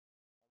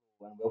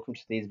And welcome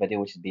to today's video,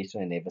 which is based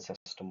on the nervous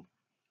system.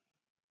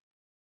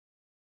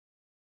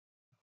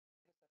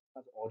 It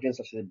has organs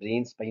such as the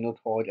brain, spinal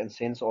cord, and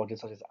sense organs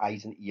such as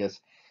eyes and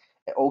ears.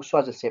 It also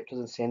has receptors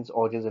and sense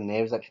organs and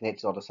nerves that connect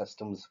to other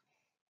systems.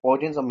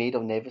 Organs are made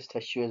of nervous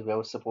tissue as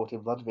well as supporting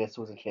blood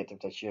vessels and connective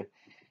tissue.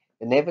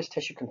 The nervous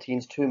tissue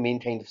contains two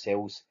main kinds of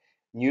cells: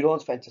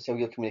 neurons for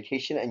intercellular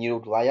communication and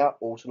neuroglia,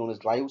 also known as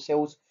glial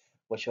cells,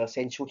 which are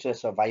essential to the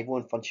survival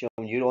and function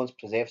of neurons,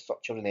 preserve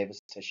structure of the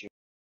nervous tissue.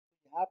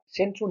 We have the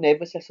central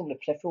nervous system, the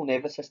peripheral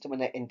nervous system,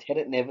 and the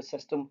enteric nervous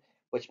system,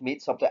 which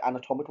makes up the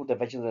anatomical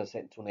divisions of the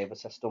central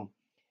nervous system.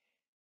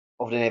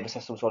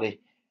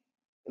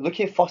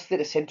 Looking firstly at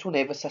the central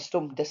nervous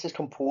system, this is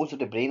composed of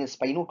the brain and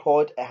spinal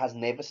cord. It has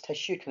nervous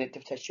tissue,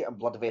 connective tissue, and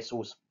blood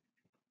vessels.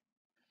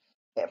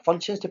 It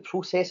functions to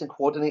process and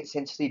coordinate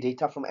sensory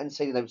data from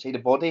inside and outside the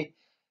body.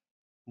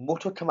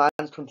 Motor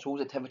commands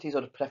controls activities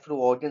of the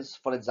peripheral organs,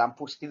 for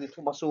example,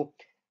 skeletal muscle,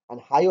 and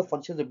higher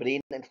functions of the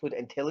brain include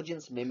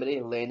intelligence, memory,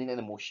 learning, and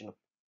emotion.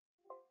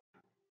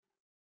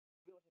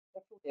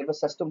 Peripheral nervous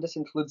system. This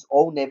includes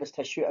all nervous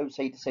tissue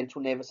outside the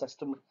central nervous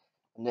system,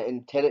 and the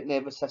enteric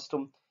nervous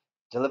system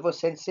delivers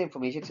sensory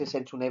information to the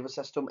central nervous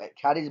system. It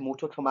carries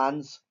motor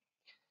commands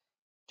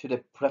to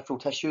the peripheral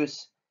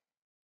tissues,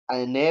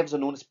 and the nerves are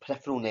known as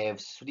peripheral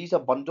nerves. So these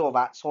are a bundle of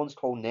axons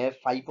called nerve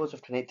fibers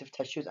of connective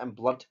tissues and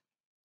blood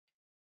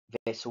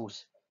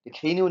vessels. The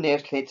cranial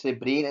nerves connect to the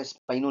brain, and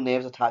spinal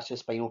nerves attached to the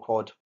spinal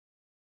cord.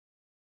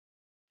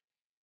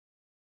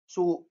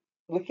 So,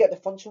 looking at the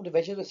functional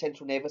divisions of the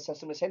central nervous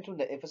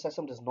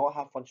system does not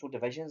have functional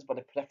divisions, but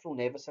the peripheral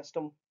nervous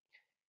system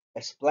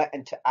is split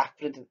into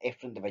afferent and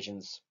efferent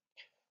divisions.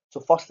 So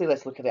firstly,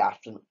 let's look at the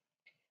afferent.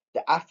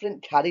 The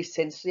afferent carries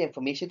sensory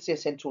information to the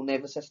central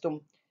nervous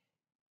system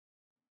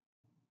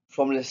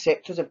from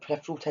receptors and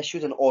peripheral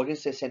tissues and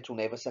organs to the central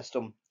nervous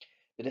system.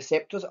 The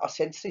receptors are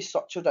sensory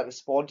structures that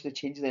respond to the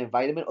change in the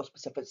environment or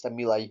specific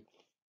stimuli.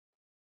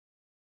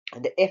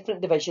 And the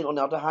efferent division, on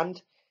the other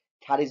hand,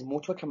 carries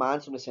motor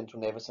commands from the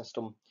central nervous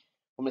system.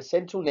 From the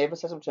central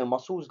nervous system to the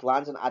muscles,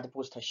 glands, and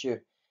adipose tissue.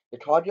 The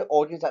target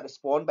organs that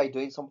respond by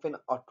doing something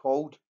are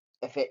called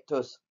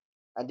effectors,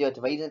 and they are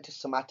divided into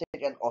somatic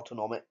and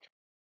autonomic.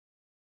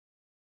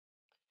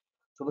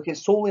 So looking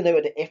solely now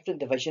at the efferent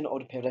division of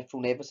the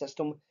peripheral nervous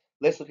system,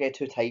 let's look at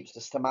two types,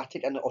 the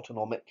somatic and the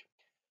autonomic.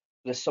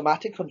 The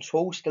somatic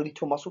controls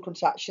skeletal muscle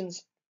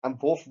contractions and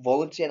both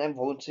voluntary and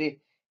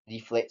involuntary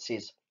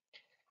reflexes.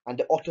 And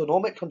the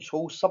autonomic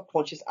controls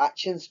subconscious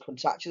actions,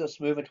 contractions of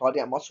smooth and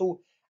cardiac muscle,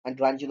 and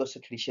glandular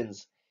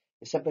secretions.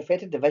 The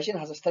sympathetic division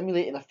has a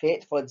stimulating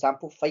effect, for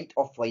example, fight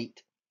or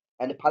flight,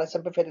 and the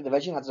parasympathetic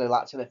division has a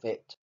relaxing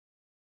effect.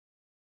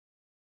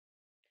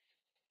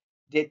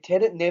 The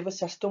enteric nervous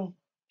system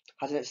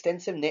has an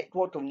extensive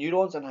network of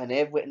neurons and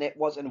nerve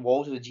networks in the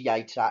walls of the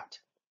GI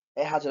tract.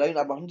 It has around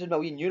 100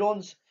 million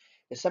neurons.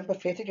 The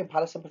sympathetic and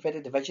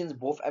parasympathetic divisions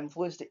both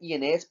influence the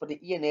ENS, but the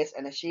ENS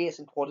initiates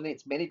and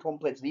coordinates many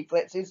complex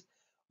reflexes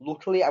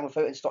locally and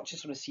without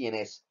instructions from the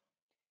CNS.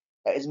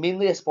 It is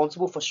mainly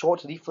responsible for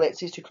short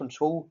reflexes to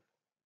control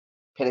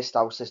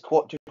peristalsis,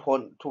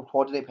 to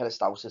coordinate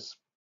peristalsis.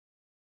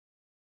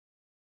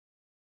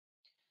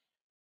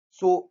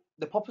 So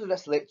the purpose of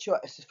this lecture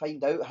is to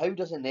find out how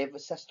does the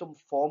nervous system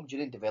form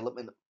during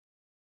development.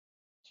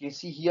 So you can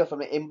see here from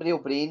the embryo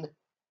brain,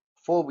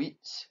 4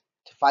 weeks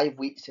to 5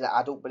 weeks to the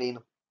adult brain.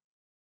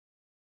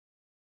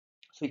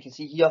 So you can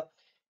see here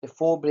the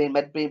forebrain,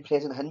 midbrain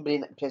present,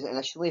 hindbrain present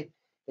initially.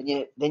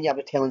 Then you have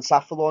the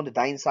telencephalon, the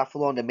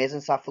diencephalon, the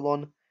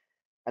mesencephalon,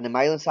 and the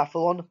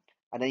myelencephalon.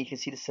 And then you can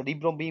see the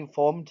cerebrum being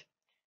formed,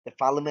 the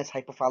thalamus,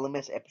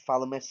 hypothalamus,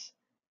 epithalamus,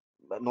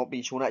 but not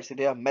being shown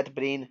actually there,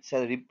 midbrain,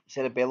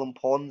 cerebellum,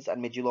 pons,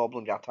 and medulla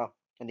oblongata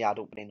in the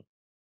adult brain.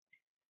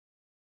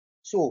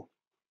 So,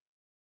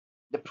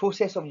 the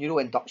process of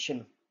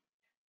neuroinduction.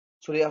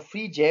 So there are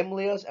 3 germ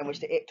layers in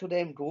which the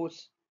ectoderm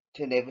goes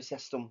to the nervous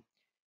system.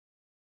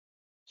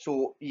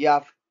 So you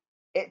have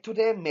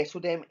ectoderm,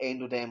 mesoderm,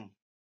 endoderm.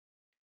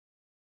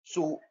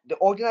 So the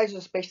organizer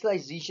of a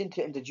specialized region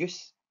to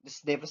introduce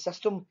this nervous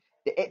system.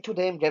 The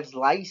ectoderm gives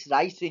rise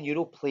to the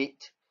neural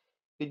plate.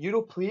 The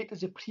neural plate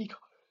is a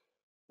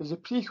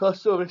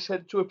precursor of the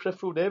central and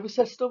peripheral nervous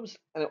systems,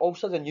 and it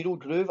also has a neural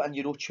groove and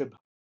neural tube.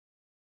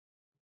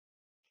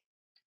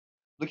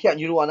 Looking at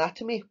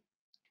neuroanatomy,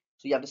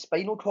 so you have the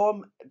spinal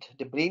column,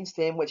 the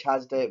brainstem, which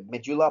has the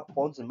medulla,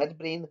 pons, and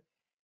midbrain,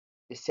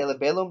 the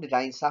cerebellum, the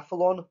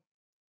diencephalon,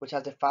 which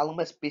has the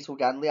thalamus, basal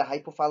ganglia,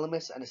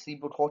 hypothalamus, and the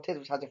cerebral cortex,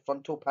 which has the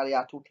frontal,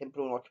 parietal,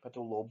 temporal, and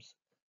occipital lobes.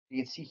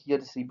 You can see here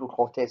the cerebral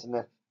cortex in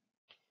the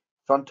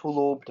frontal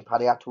lobe, the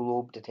parietal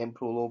lobe, the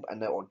temporal lobe,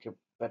 and the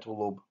occipital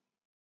lobe.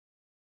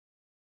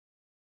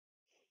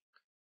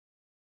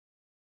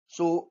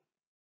 So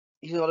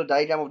here's another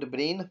diagram of the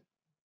brain.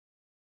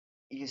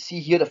 You can see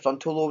here the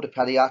frontal lobe, the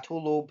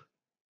parietal lobe,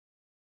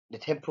 the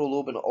temporal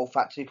lobe and the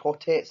olfactory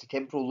cortex, the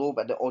temporal lobe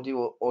and the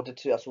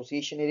auditory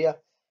association area,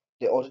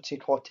 the auditory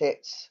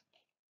cortex,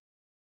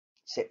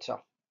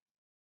 etc.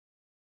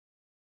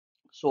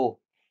 So,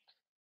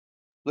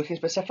 looking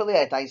specifically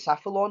at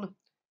diencephalon,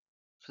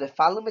 So the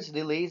thalamus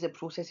relays and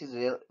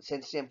processes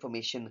sensory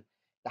information.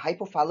 The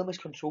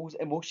hypothalamus controls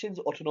emotions,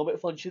 autonomic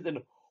functions, and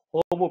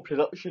hormone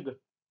production.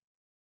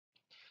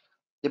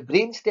 The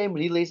brainstem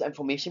relays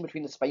information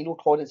between the spinal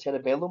cord and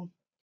cerebellum.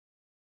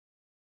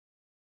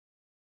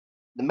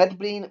 The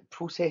midbrain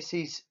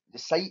processes the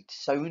sight,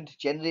 sound,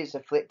 generates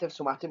reflective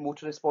somatic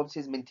motor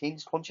responses,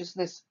 maintains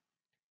consciousness.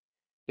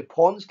 The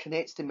pons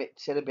connects the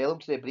cerebellum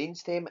to the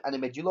brainstem, and the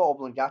medulla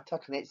oblongata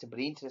connects the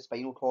brain to the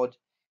spinal cord,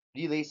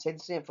 relays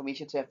sensory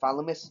information to the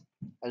thalamus,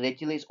 and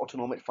regulates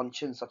autonomic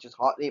functions such as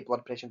heart rate,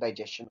 blood pressure, and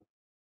digestion.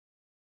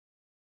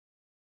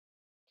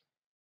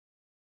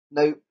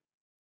 Now,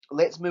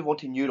 let's move on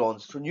to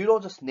neurons. So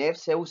neurons are nerve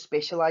cells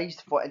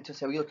specialized for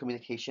intercellular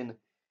communication.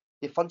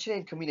 They function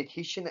in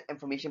communication,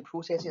 information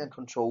processing, and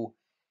control.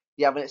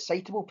 They have an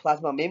excitable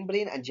plasma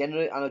membrane and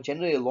are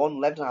generally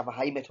long-lived and have a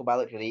high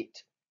metabolic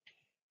rate.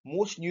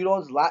 Most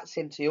neurons lack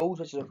centrioles,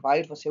 which is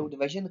required for cell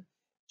division,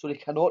 so they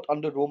cannot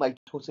undergo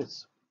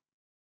mitosis.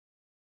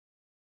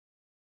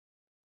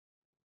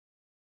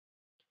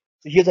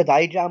 So here's a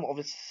diagram of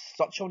the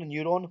structure of the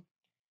neuron. So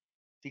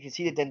you can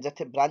see the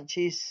dendritic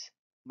branches,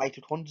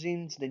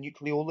 mitochondrions, the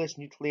nucleolus,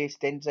 nucleus,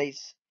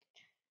 dendrites,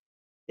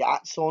 the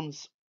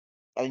axons,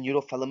 and the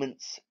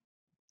neurofilaments.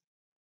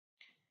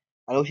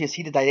 And also you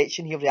see the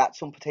direction here of the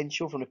axon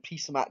potential from the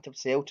presynaptic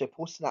cell to the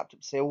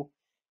postsynaptic cell,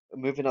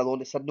 moving along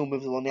the signal,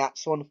 moves along the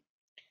axon.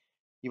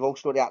 You've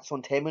also got the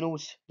axon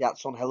terminals, the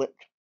axon hillock,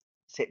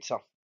 etc.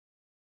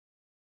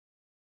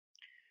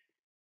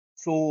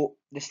 So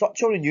the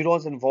structure of the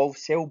neurons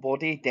involves cell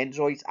body,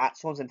 dendroids,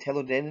 axons, and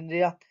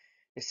telodendria.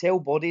 The cell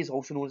body is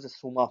also known as the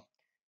soma.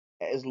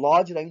 It is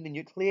large around the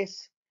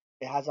nucleus.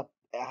 It has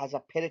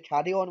a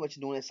pericardion, which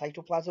is known as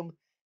cytoplasm.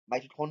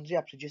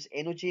 Mitochondria produce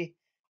energy.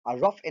 A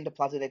rough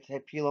endoplasmic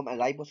reticulum and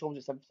ribosomes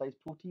that synthesize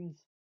proteins.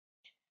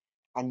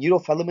 And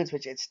neurofilaments,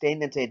 which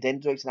extend into the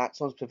dendroids and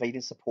axons,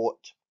 providing support.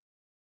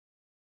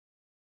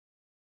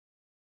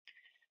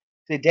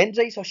 The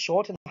dendrites are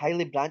short and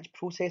highly branched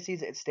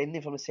processes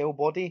extending from the cell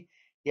body.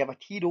 They have a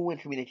key role in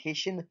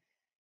communication.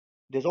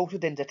 There's also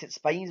dendritic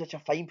spines, which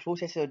are fine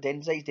processes of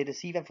dendrites. They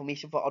receive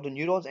information from other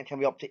neurons and can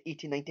be up to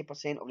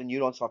 80–90% of the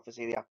neuron surface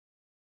area.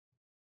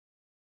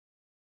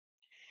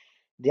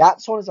 The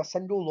axon is a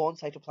single long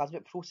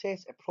cytoplasmic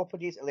process. It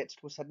propagates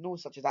electrical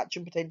signals such as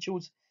action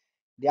potentials.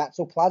 The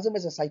axoplasm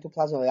is a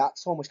cytoplasm of the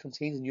axon, which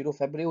contains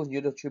neurofibrils,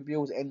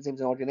 neurotubules, enzymes,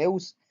 and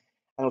organelles.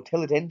 And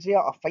telodendria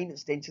are fine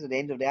extensions at the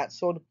end of the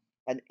axon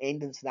and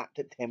end in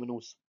synaptic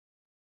terminals.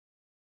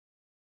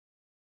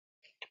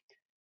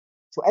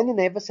 So in the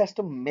nervous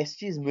system,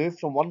 messages move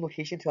from one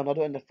location to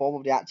another in the form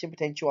of the action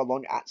potential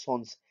along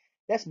axons.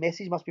 This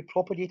message must be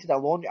propagated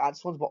along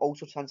axons but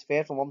also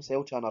transferred from one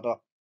cell to another.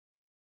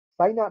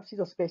 Synapses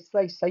are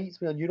specialized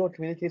sites where a neuron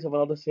communicates with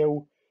another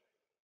cell.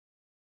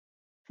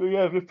 So you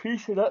have the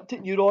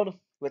presynaptic neuron,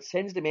 which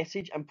sends the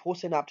message, and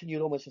postsynaptic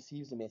neuron, which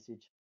receives the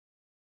message.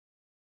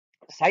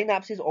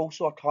 Synapses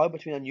also occur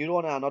between a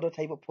neuron and another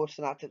type of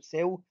postsynaptic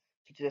cell,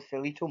 such as a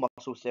skeletal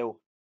muscle cell.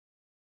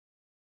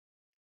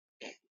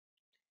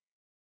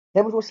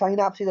 Pivotal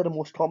synapses are the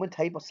most common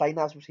type of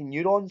synapse between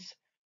neurons.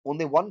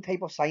 Only one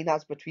type of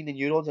synapse between the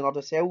neurons and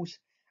other cells,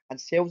 and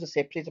cells are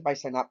separated by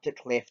synaptic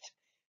cleft.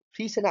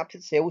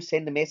 Presynaptic cells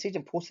send the message,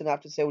 and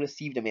postsynaptic cells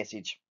receive the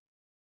message.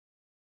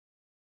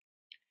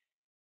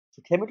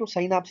 So terminal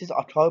synapses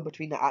occur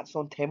between the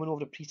axon terminal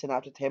of the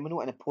presynaptic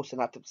terminal and a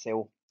postsynaptic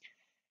cell.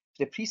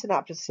 So the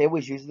presynaptic cell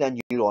is usually a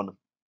neuron.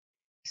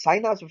 The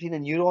synapse between a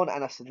neuron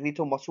and a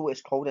skeletal muscle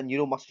is called a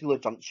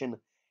neuromuscular junction.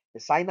 The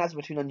synapse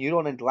between a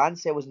neuron and gland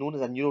cell is known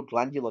as a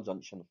neuroglandular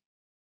junction.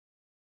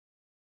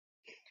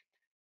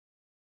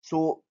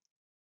 So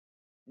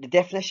the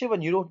definition of a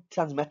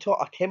neurotransmitter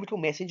are chemical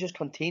messengers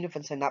contained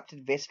within synaptic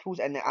vesicles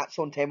in the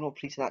axon terminal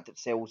presynaptic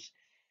cells.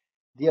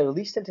 They are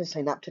released into the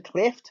synaptic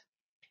cleft.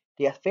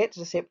 They affect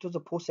receptors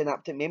of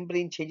postsynaptic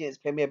membrane, changing its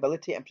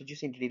permeability and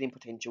producing gradient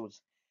potentials.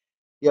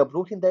 They are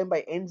broken down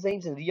by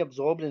enzymes and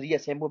reabsorbed and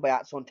reassembled by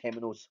axon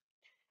terminals.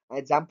 An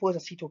example is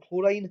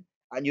acetylcholine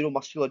at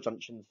neuromuscular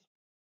junctions.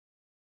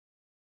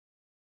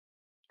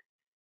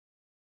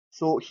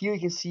 So here you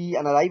can see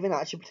an arriving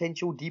action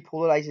potential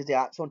depolarizes the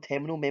axon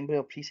terminal membrane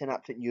of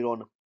presynaptic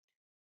neuron.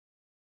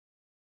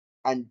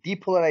 And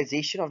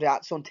depolarization of the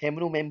axon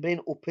terminal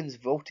membrane opens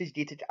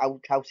voltage-gated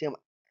calcium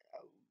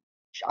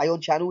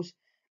ion channels,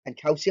 and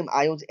calcium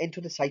ions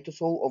enter the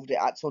cytosol of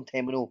the axon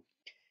terminal.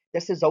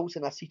 This results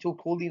in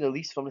acetylcholine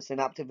release from the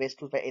synaptic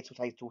vesicles by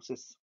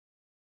exocytosis.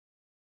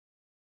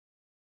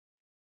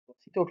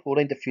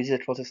 Acetylcholine diffuses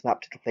across the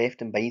synaptic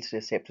cleft and binds to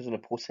receptors on the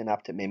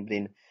postsynaptic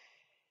membrane.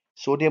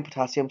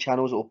 Sodium-potassium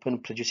channels open,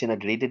 producing a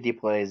graded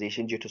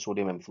depolarization due to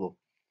sodium inflow.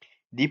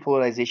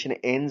 Depolarization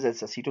ends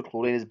as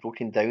acetylcholine is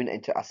broken down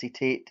into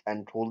acetate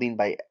and choline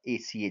by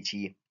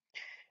ACHE.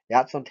 The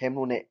axon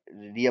terminal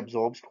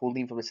reabsorbs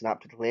choline from the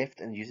synaptic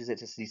cleft and uses it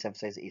to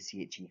resynthesize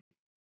ACHE.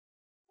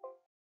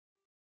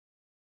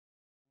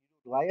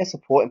 Glia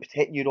support and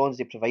protect neurons.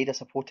 They provide a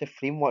supportive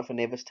framework for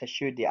nervous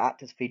tissue. They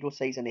act as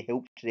phagocytes and they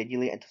help to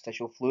regulate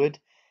interstitial fluid.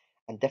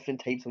 and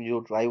different types of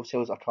neuroglial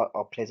cells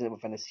are present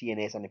within the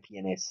CNS and the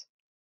PNS.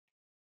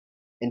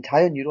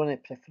 Entire neuron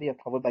and periphery are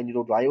covered by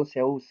neuroglial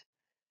cells.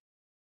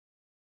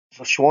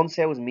 So Schwann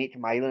cells make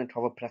myelin and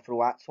cover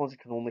peripheral axons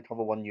that can only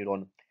cover one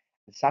neuron.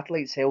 And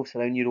satellite cells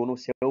surround neuronal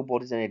cell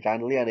bodies in the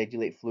ganglia and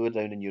regulate fluid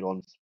around the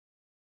neurons.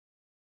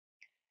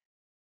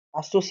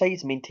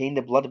 Astrocytes maintain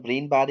the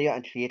blood-brain barrier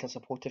and create a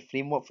supportive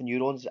framework for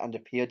neurons and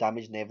repair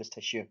damaged nervous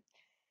tissue.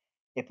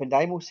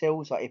 Ependymal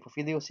cells are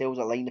epithelial cells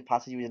that line the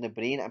passageways in the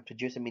brain and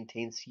produce and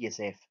maintain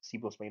CSF,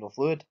 cerebrospinal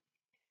fluid.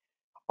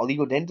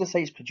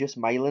 Oligodendrocytes produce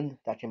myelin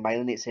that can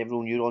myelinate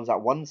several neurons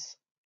at once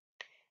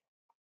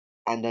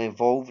and are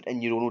involved in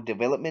neuronal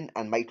development,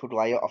 and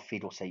microglia are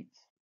phagocytes.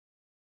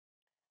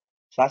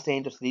 So that's the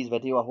end of today's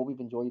video. I hope you've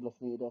enjoyed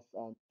listening to this,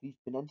 and please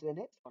tune in to the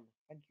next one.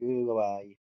 Thank you. Bye bye.